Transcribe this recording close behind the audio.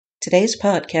Today's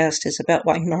podcast is about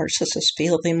why narcissists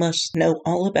feel they must know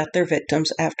all about their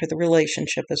victims after the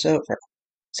relationship is over.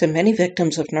 So many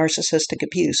victims of narcissistic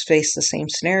abuse face the same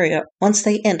scenario. Once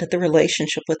they ended the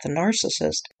relationship with the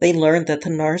narcissist, they learned that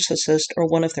the narcissist or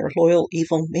one of their loyal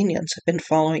evil minions had been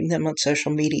following them on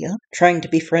social media, trying to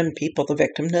befriend people the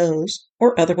victim knows,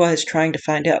 or otherwise trying to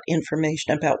find out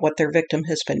information about what their victim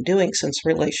has been doing since the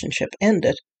relationship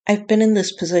ended. I've been in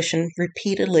this position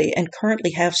repeatedly and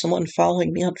currently have someone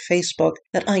following me on Facebook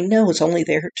that I know is only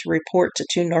there to report to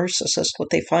two narcissists what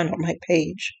they find on my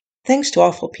page. Thanks to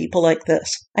awful people like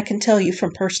this, I can tell you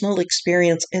from personal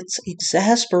experience it's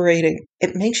exasperating.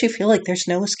 It makes you feel like there's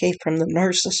no escape from the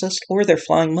narcissist or their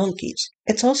flying monkeys.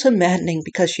 It's also maddening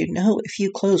because you know if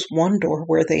you close one door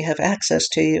where they have access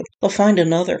to you, they'll find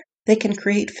another. They can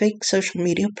create fake social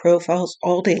media profiles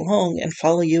all day long and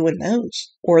follow you in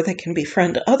those. Or they can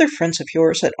befriend other friends of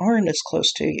yours that aren't as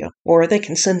close to you. Or they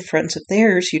can send friends of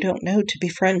theirs you don't know to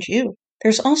befriend you.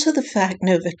 There's also the fact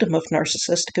no victim of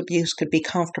narcissistic abuse could be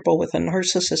comfortable with a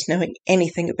narcissist knowing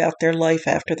anything about their life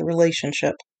after the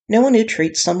relationship. No one who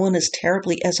treats someone as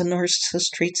terribly as a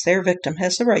narcissist treats their victim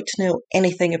has the right to know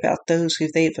anything about those who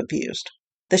they've abused.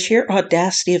 The sheer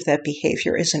audacity of that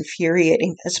behavior is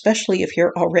infuriating, especially if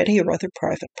you're already a rather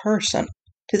private person.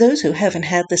 To those who haven't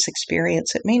had this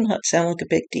experience, it may not sound like a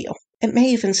big deal. It may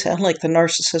even sound like the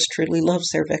narcissist truly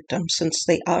loves their victim, since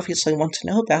they obviously want to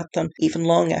know about them even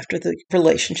long after the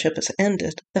relationship is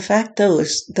ended. The fact, though,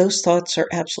 is those thoughts are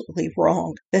absolutely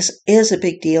wrong. This is a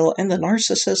big deal, and the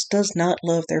narcissist does not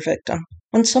love their victim.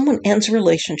 When someone ends a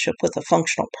relationship with a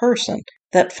functional person,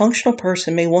 that functional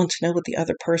person may want to know what the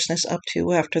other person is up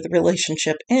to after the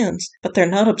relationship ends, but they're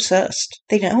not obsessed.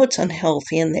 They know it's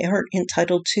unhealthy and they aren't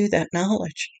entitled to that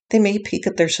knowledge. They may peek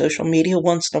at their social media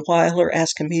once in a while or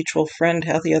ask a mutual friend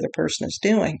how the other person is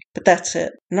doing, but that's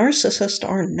it. Narcissists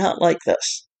are not like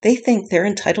this. They think they're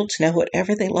entitled to know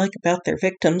whatever they like about their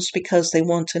victims because they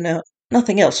want to know.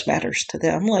 Nothing else matters to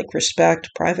them, like respect,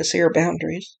 privacy, or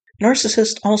boundaries.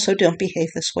 Narcissists also don't behave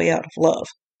this way out of love.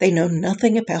 They know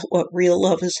nothing about what real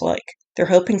love is like. They're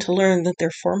hoping to learn that their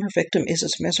former victim is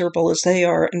as miserable as they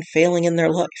are and failing in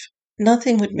their life.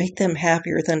 Nothing would make them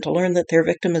happier than to learn that their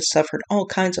victim has suffered all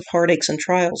kinds of heartaches and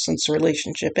trials since the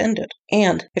relationship ended.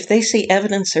 And if they see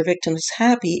evidence their victim is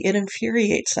happy, it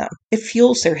infuriates them. It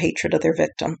fuels their hatred of their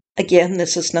victim. Again,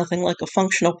 this is nothing like a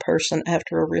functional person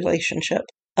after a relationship.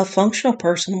 A functional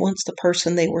person wants the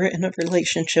person they were in a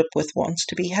relationship with once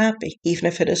to be happy, even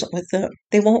if it isn't with them.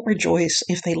 They won't rejoice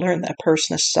if they learn that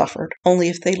person has suffered, only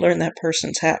if they learn that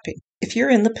person's happy. If you're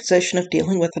in the position of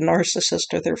dealing with a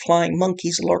narcissist or their flying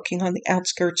monkeys lurking on the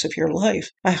outskirts of your life,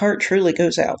 my heart truly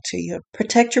goes out to you.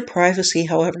 Protect your privacy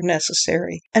however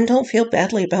necessary, and don't feel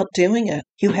badly about doing it.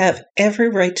 You have every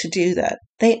right to do that.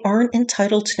 They aren't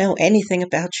entitled to know anything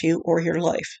about you or your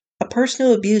life. A person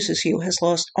who abuses you has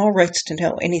lost all rights to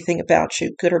know anything about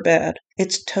you, good or bad.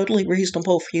 It's totally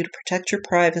reasonable for you to protect your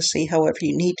privacy however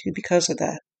you need to because of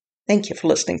that. Thank you for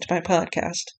listening to my podcast.